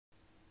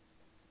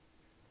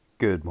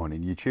Good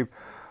morning, YouTube.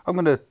 I'm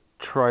going to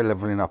try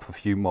leveling up a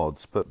few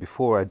mods, but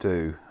before I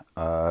do,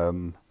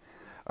 I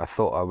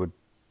thought I would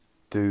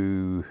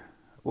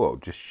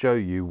just show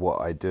you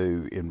what I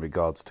do in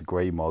regards to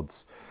grey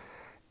mods.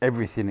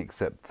 Everything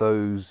except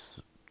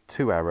those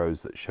two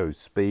arrows that show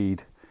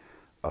speed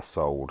are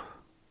sold.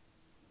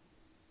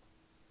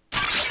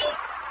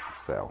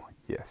 Sell,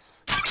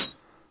 yes.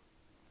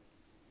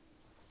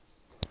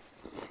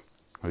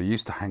 I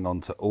used to hang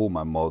on to all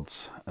my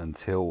mods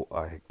until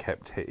I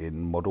kept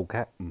hitting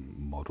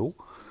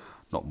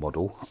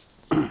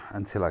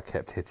until I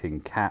kept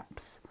hitting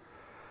caps.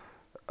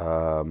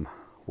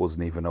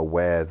 Wasn't even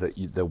aware that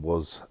there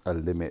was a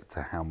limit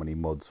to how many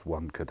mods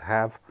one could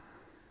have.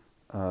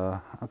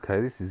 Okay,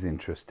 this is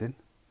interesting.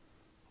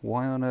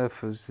 Why on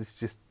earth is this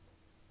just...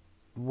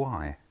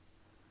 why?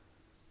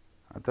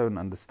 I don't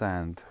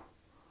understand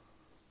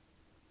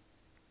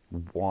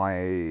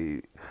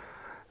why...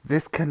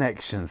 This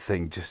connection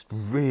thing just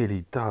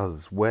really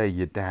does wear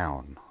you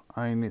down.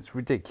 I mean, it's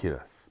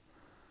ridiculous.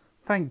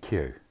 Thank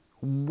you.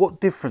 What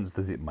difference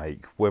does it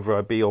make whether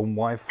I be on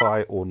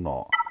Wi-Fi or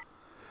not?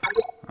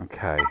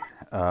 Okay.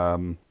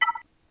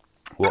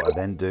 What I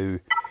then do,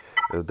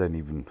 I don't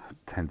even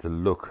tend to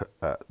look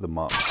at the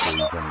Mark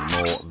IIIs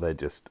anymore. They're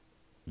just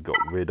got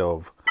rid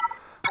of.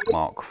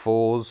 Mark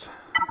IVs,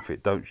 if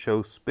it don't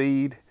show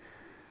speed.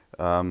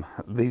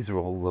 These are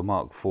all the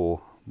Mark IV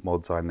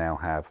mods I now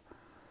have.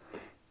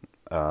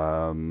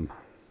 You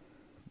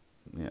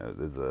know,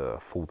 there's a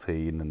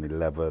 14, an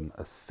 11,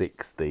 a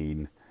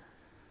 16.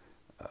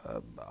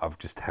 I've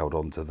just held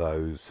on to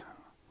those.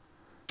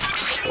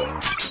 So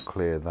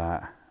clear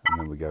that, and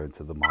then we go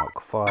into the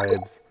Mark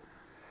Vs.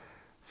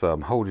 So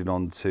I'm holding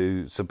on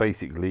to. So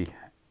basically,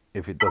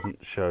 if it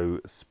doesn't show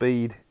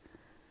speed,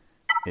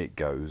 it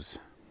goes.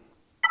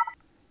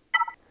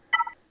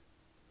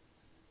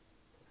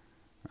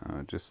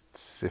 Just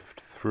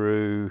sift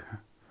through.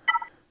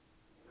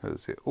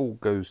 As it all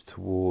goes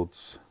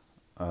towards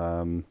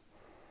the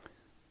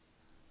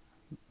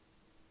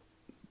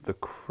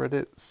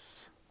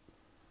credits.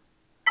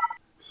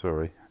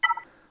 Sorry,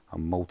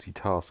 I'm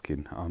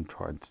multitasking. I'm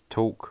trying to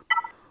talk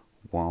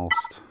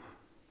whilst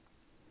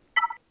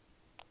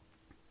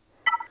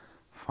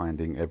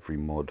finding every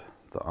mod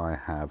that I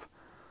have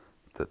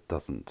that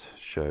doesn't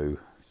show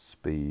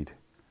speed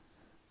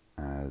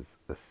as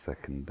a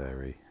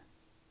secondary.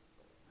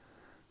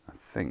 I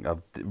think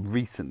I've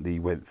recently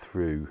went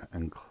through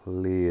and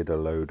cleared a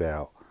load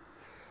out,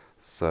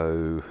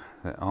 so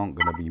there aren't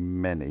going to be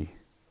many,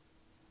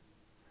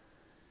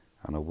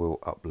 and I will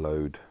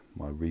upload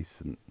my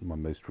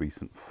most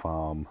recent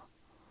farm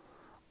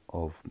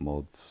of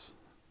mods.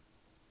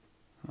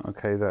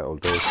 Okay, that'll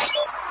do. So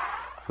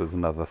there's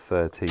another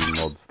 13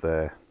 mods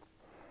there,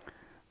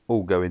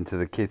 all go into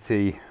the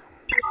kitty.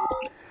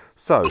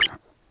 So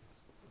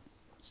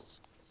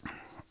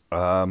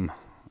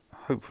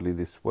hopefully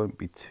this won't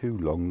be too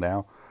long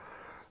now.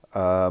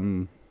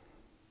 I'm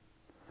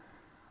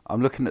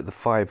looking at the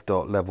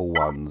 5-dot level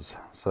ones,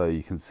 so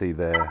you can see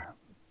there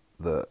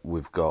that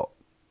we've got,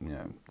 you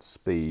know,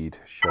 speed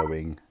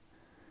showing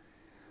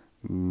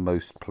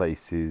most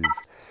places.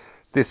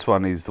 This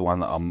one is the one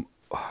that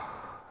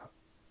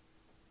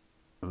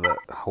that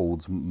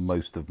holds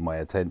most of my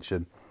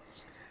attention.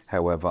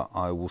 However,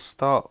 I will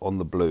start on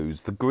the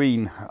blues. The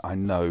green, I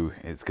know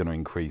it's going to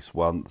increase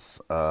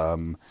once.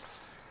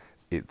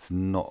 It's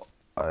not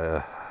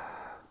a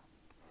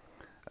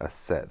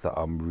set that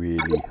I'm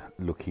really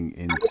looking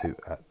into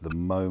at the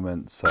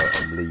moment, so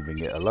I'm leaving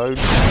it alone.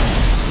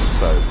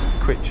 So,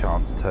 crit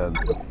chance turns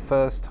the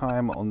first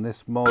time on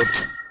this mod,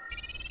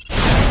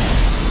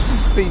 and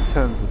speed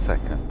turns the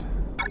second.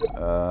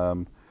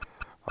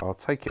 I'll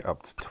take it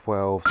up to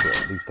 12, so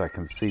at least I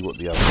can see what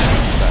the other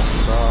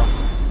stats are.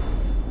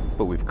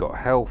 But we've got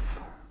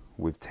health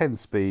with 10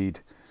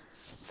 speed,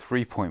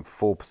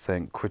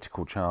 3.4%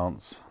 critical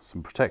chance,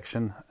 some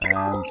protection,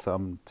 and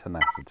some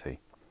tenacity.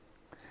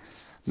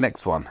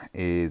 Next one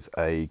is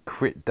a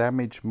crit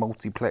damage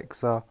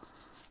multiplexer.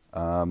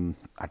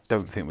 I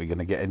don't think we're going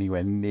to get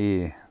anywhere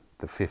near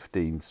the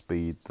 15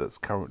 speed that's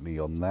currently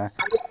on there.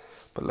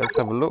 But let's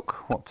have a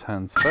look. What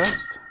turns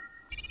first?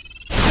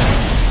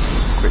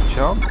 Crit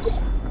chance.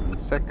 And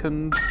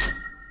second.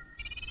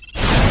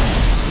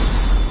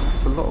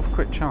 That's a lot of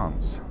crit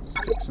chance.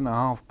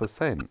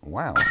 6.5%.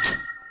 Wow.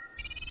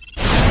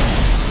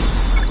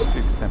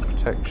 2%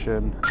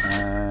 protection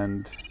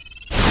and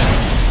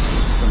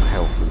some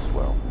health as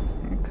well.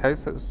 Okay,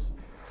 so it's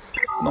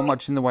not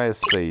much in the way of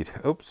speed.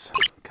 Oops,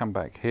 come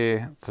back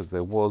here because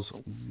there was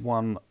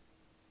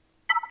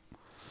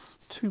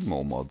two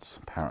more mods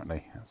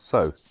apparently.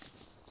 So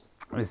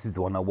this is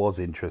the one I was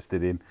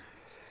interested in.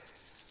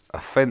 A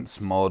fence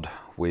mod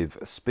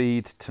with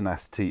speed,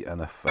 tenacity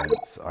and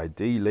offense.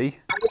 Ideally,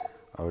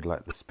 I would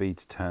like the speed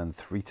to turn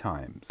 3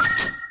 times.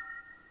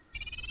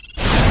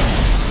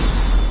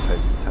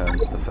 Fence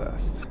turns the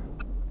first.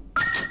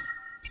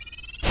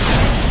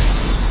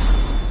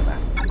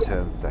 Tenacity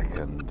turns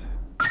second.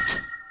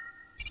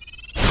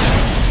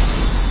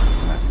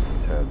 Tenacity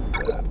turns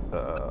third.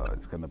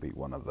 It's going to be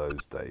one of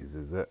those days,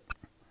 is it?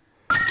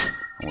 And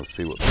we'll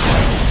see what the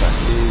final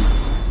stat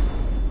is.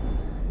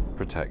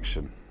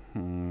 Protection.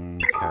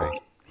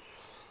 Okay.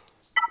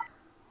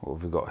 What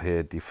have we got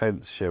here?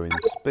 Defense showing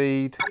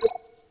speed.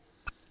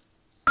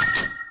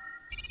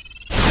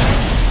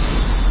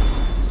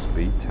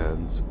 Speed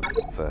turns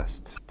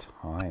first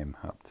time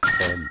up to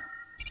 10.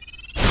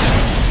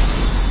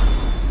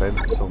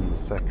 Defense on the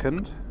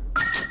second.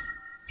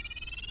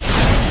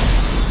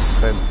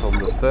 Defense on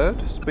the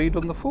third. Speed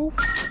on the fourth.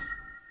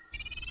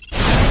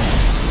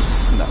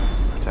 No,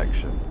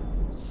 protection.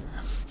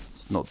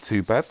 It's not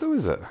too bad though,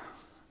 is it?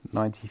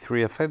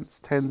 93 offense,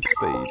 10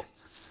 speed.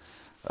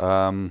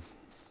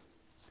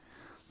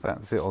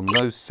 That's it on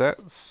those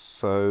sets.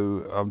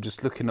 So I'm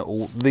just looking at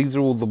all. These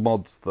are all the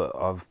mods that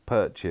I've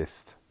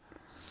purchased.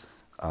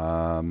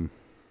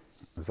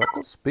 Has that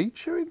got speed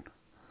showing?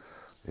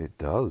 It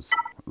does.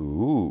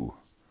 Ooh.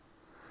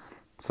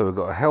 So we've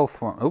got a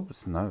health one.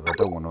 Oops, no, I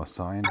don't want to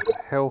assign.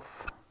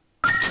 Health.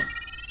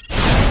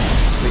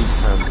 Speed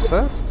turns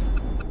first.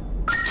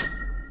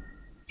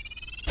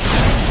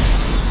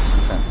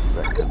 Defense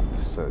second.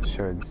 So it's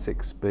showing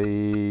 6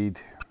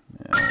 speed.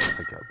 Yeah, we'll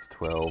take it up to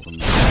 12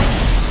 and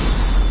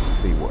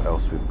see what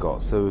else we've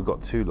got. So we've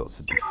got 2 lots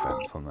of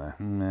defense on there.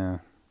 Nah.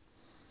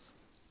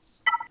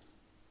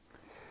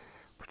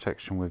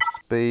 Protection with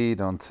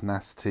speed on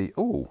tenacity.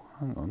 Oh,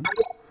 hang on.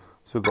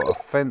 So we've got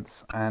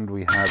offense and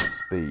we have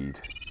speed.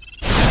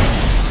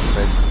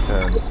 Offense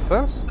turns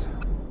first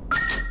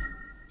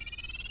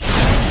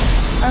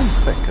and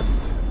second.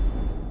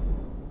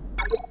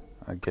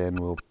 Again,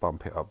 we'll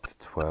bump it up to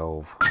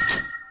 12.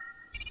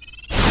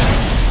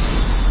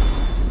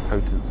 Some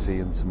potency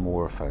and some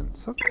more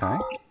offense. Okay,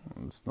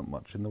 there's not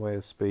much in the way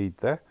of speed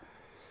there.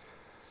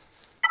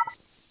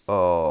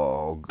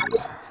 Oh,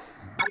 good.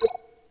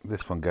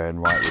 This one going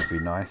right would be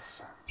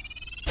nice.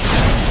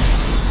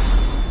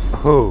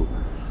 Oh,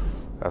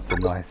 that's a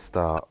nice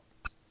start.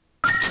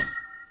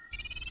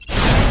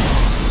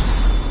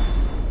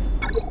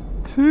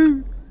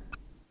 2.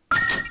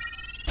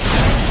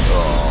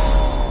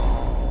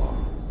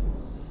 Oh.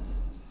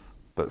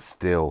 But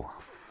still,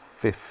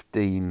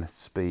 15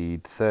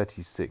 speed,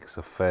 36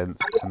 offense,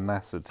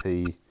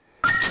 tenacity,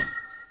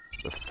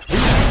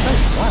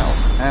 3%, wow,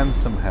 and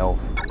some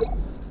health.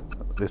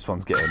 This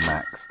one's getting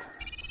maxed.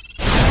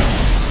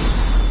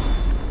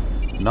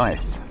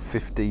 Nice,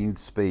 15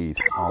 speed.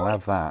 I'll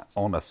have that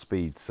on a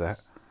speed set.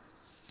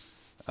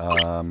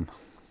 Where am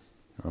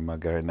I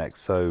going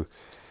next? So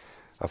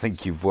I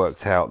think you've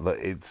worked out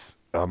that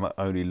I'm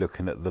only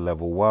looking at the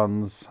level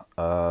 1s.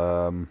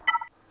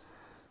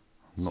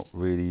 Not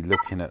really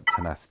looking at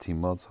tenacity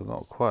mods. I've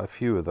got quite a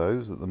few of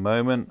those at the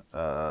moment.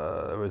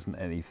 There isn't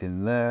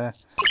anything there.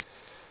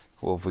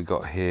 What have we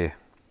got here?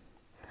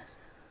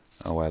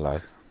 Oh, hello.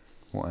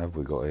 What have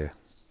we got here?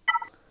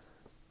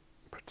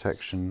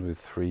 Protection with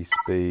 3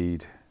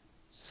 speed.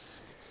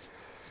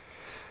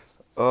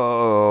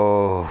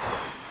 Oh,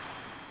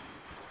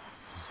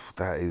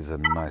 that is a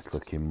nice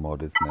looking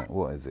mod, isn't it?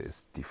 What is it?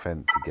 It's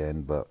defense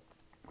again, but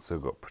so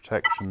we've got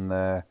protection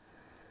there.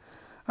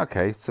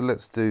 Okay, so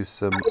let's do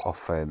some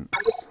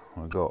offense.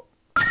 I've got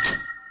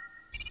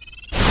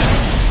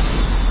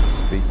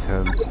speed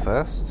turns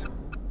first,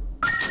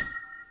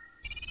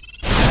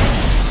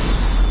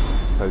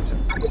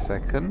 potency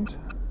second,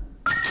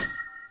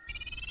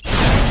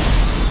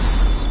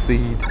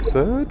 speed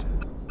third.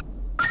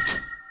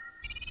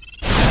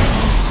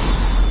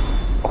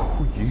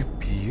 Oh, you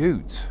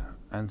beaut.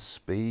 And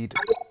speed,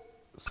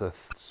 so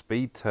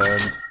speed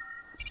turned.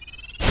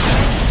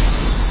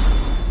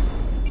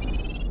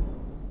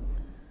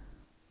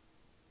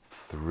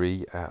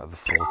 Three out of the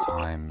 4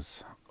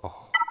 times.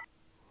 Oh,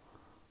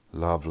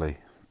 lovely.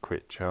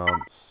 Crit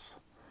chance,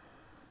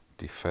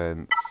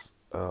 defense.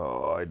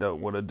 Oh, I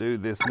don't want to do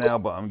this now,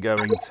 but I'm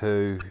going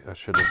to. I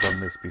should have done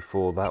this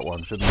before that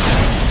one, shouldn't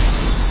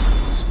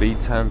I?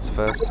 Speed turns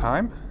first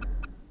time.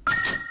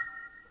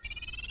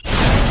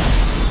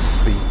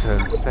 Speed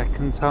turns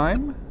second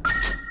time.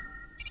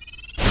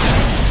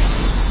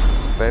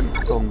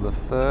 Offense on the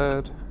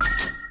third.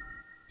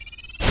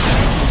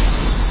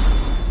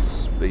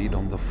 Speed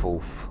on the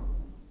fourth.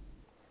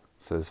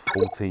 So there's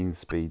 14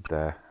 speed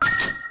there.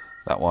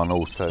 That one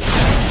also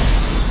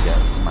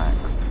gets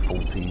maxed.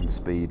 14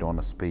 speed on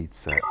a speed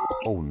set.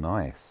 Oh,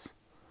 nice.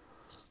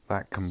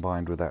 That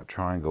combined with that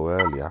triangle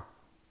earlier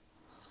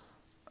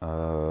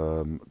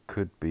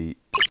could be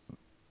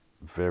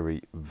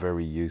very,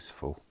 very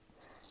useful.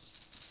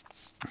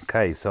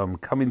 Okay, so I'm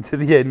coming to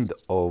the end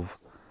of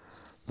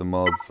the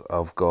mods.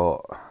 I've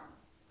got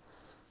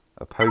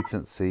a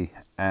potency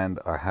and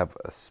I have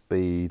a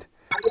speed.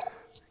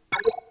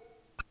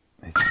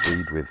 Is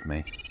speed with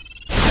me?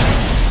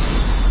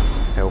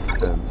 Health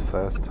turns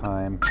first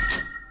time.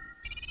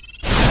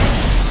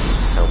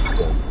 Health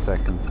turns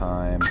second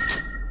time.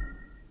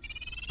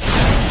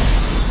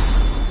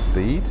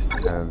 Speed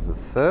turns the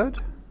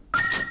third.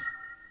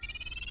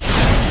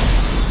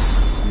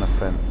 And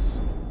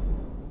offense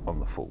on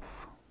the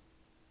fourth.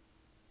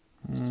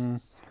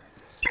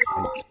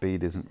 8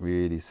 speed isn't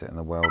really setting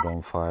the world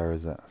on fire,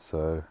 is it?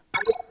 So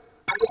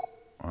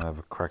I'll have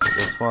a crack at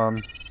this one.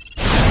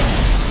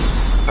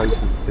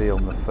 Potency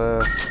on the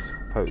first,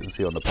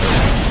 potency on the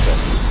potency set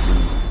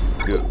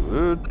would be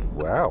good.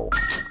 Wow.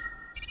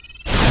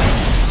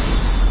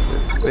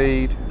 Bit of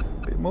speed,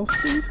 bit more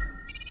speed.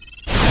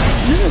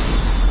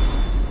 Yes!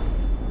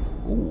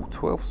 Ooh,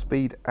 12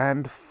 speed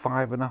and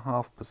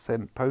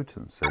 5.5%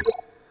 potency.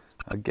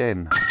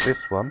 Again,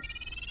 this one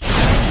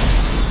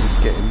is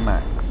getting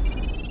maxed.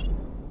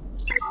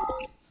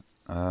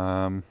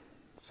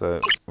 So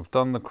we've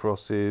done the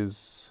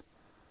crosses,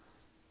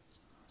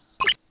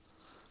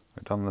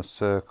 we've done the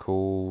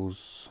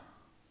circles,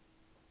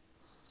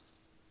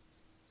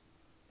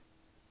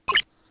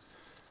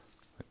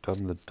 we've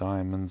done the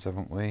diamonds,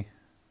 haven't we?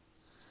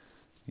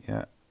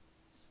 Yeah.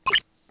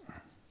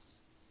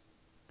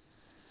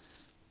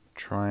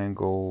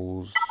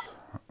 Triangles,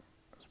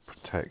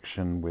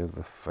 protection with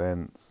the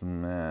fence.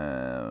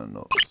 No,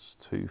 not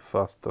too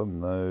fussed on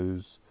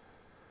those.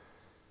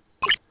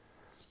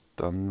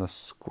 Done the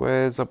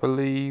squares, I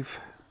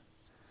believe.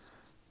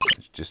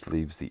 Which just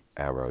leaves the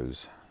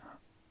arrows.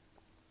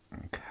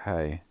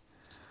 Okay.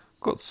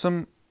 Got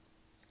some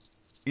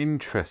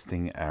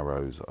interesting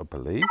arrows, I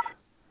believe.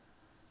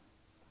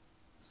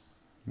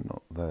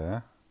 Not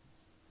there.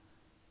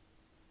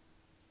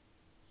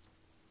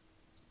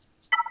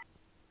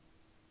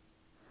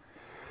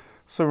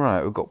 So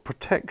right, we've got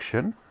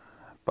protection,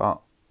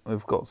 but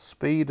we've got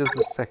speed as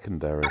a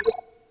secondary.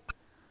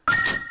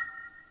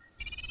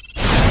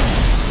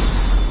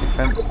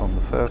 Defense on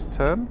the first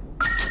turn.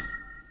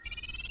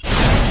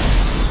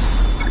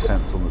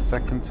 Defense on the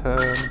second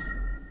turn.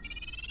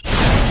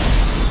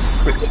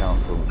 Crit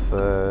chance on the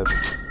third.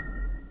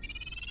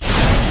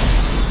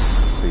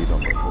 Speed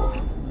on the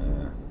fourth.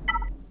 Yeah.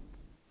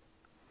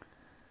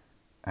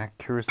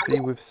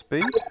 Accuracy with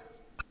speed.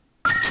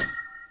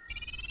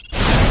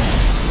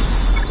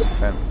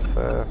 Defense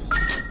first,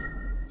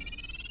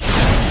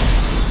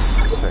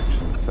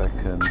 protection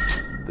second.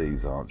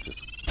 These aren't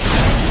just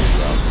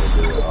really aren't going to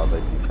do it, are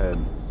they?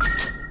 Defense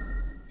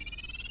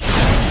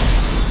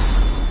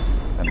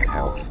and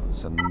health,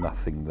 so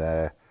nothing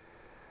there.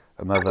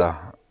 Another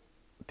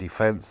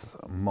defense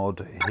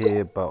mod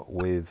here, but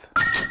with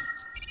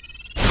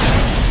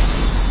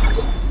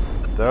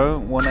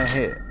don't want to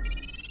hit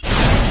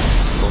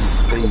on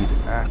speed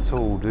at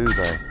all, do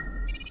they?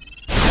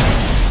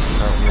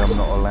 Apparently I'm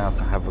not allowed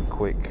to have a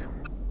quick...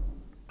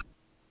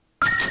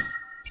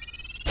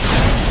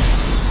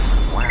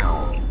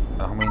 Wow.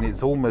 I mean,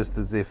 it's almost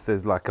as if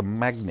there's like a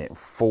magnet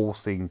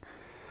forcing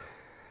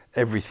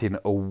everything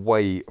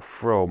away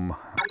from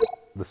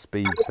the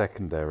speed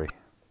secondary.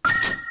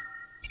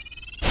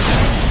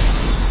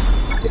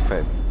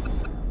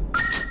 Defense.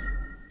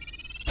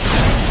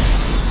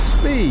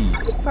 Speed,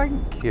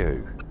 thank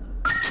you.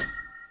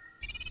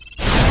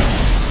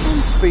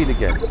 And speed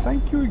again,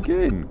 thank you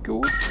again.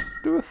 Go on.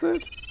 Do a third.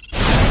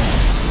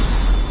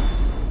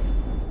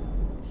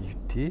 You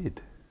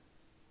did.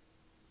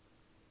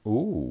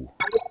 Ooh.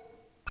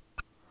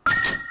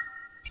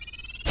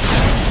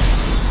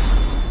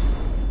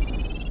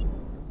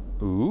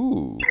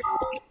 Ooh.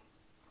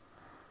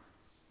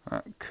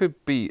 That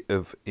could be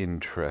of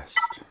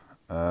interest.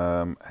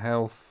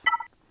 Health.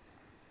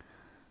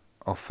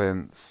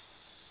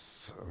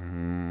 Offense.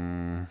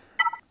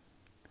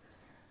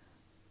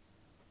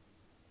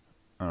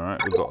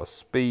 Alright, we've got a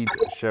speed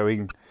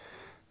showing.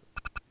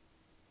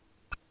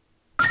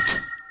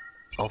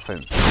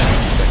 Offense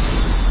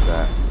secondary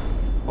stat.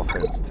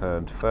 Offense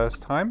turned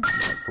first time.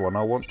 That's the one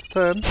I want to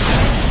turn.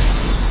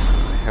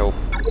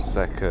 Health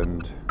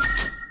second.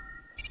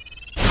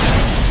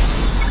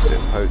 Bit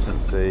of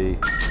potency.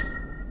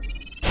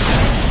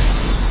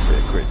 Bit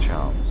of crit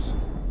chance.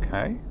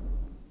 Okay.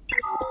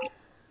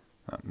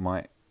 That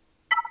might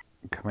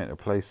come into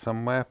play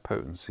somewhere.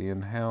 Potency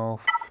and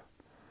health.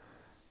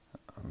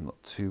 I'm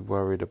not too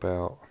worried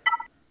about.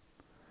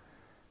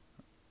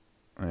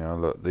 Yeah,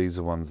 look, these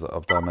are ones that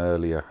I've done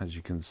earlier, as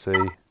you can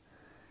see.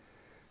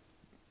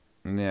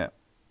 Yeah,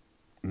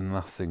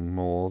 nothing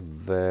more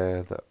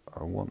there that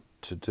I want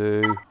to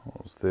do.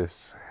 What's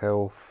this?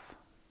 Health.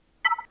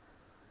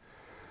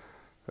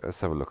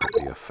 Let's have a look at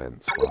the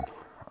offense one.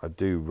 I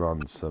do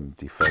run some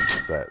defense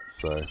sets,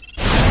 so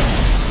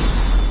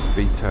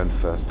speed turned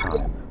first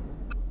time.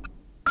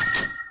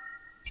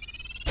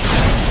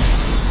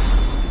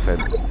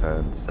 Defense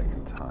turned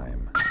second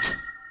time.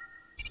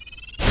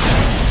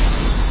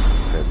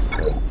 Defense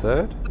turned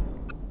third.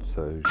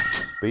 So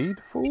speed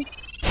fourth?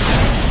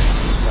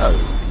 No,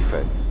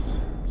 defense.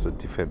 So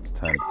defense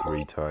turned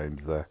 3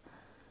 times there.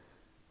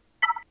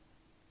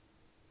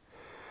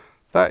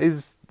 That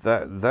is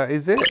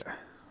it.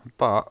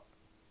 But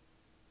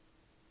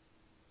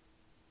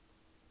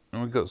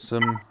we've got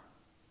some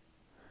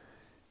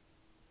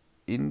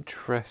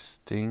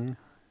interesting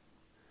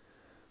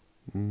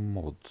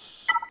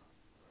mods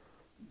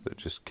that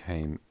just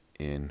came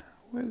in.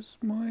 Where's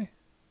my...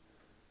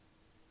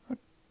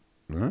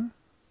 Huh?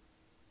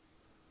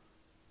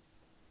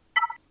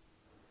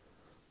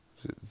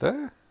 Is it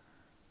there?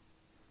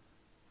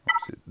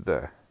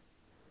 there.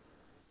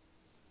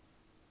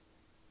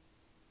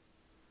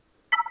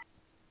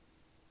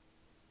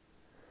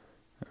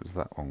 It was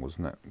that one,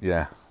 wasn't it?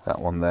 Yeah, that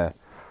one there.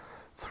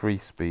 3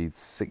 speeds,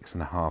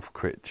 6.5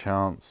 crit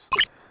chance.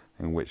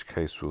 In which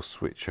case we'll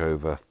switch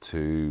over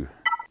to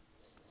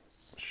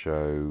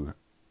show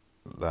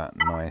that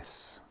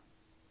nice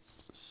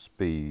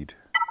speed.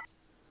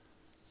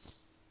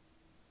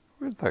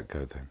 Where'd that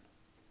go then?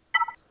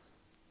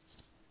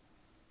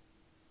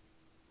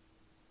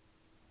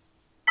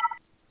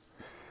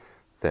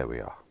 There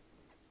we are.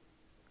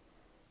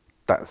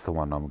 That's the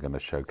one I'm going to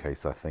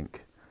showcase, I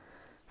think.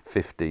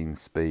 15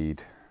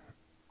 speed,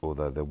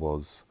 although there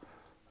was,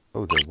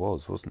 oh, there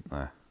was, wasn't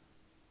there?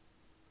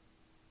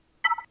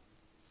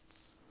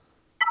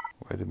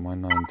 Where did my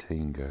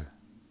 19 go?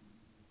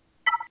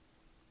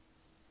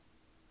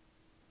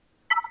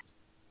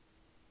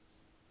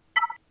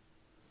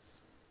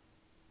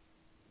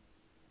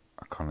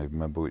 I can't even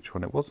remember which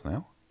one it was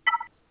now.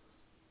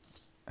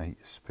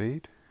 8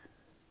 speed.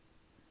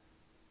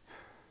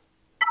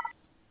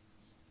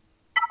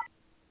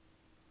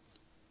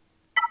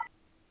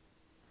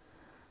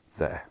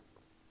 There.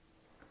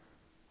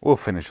 We'll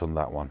finish on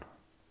that one.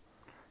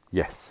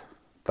 Yes,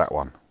 that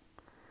one.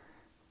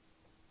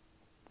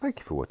 Thank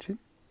you for watching.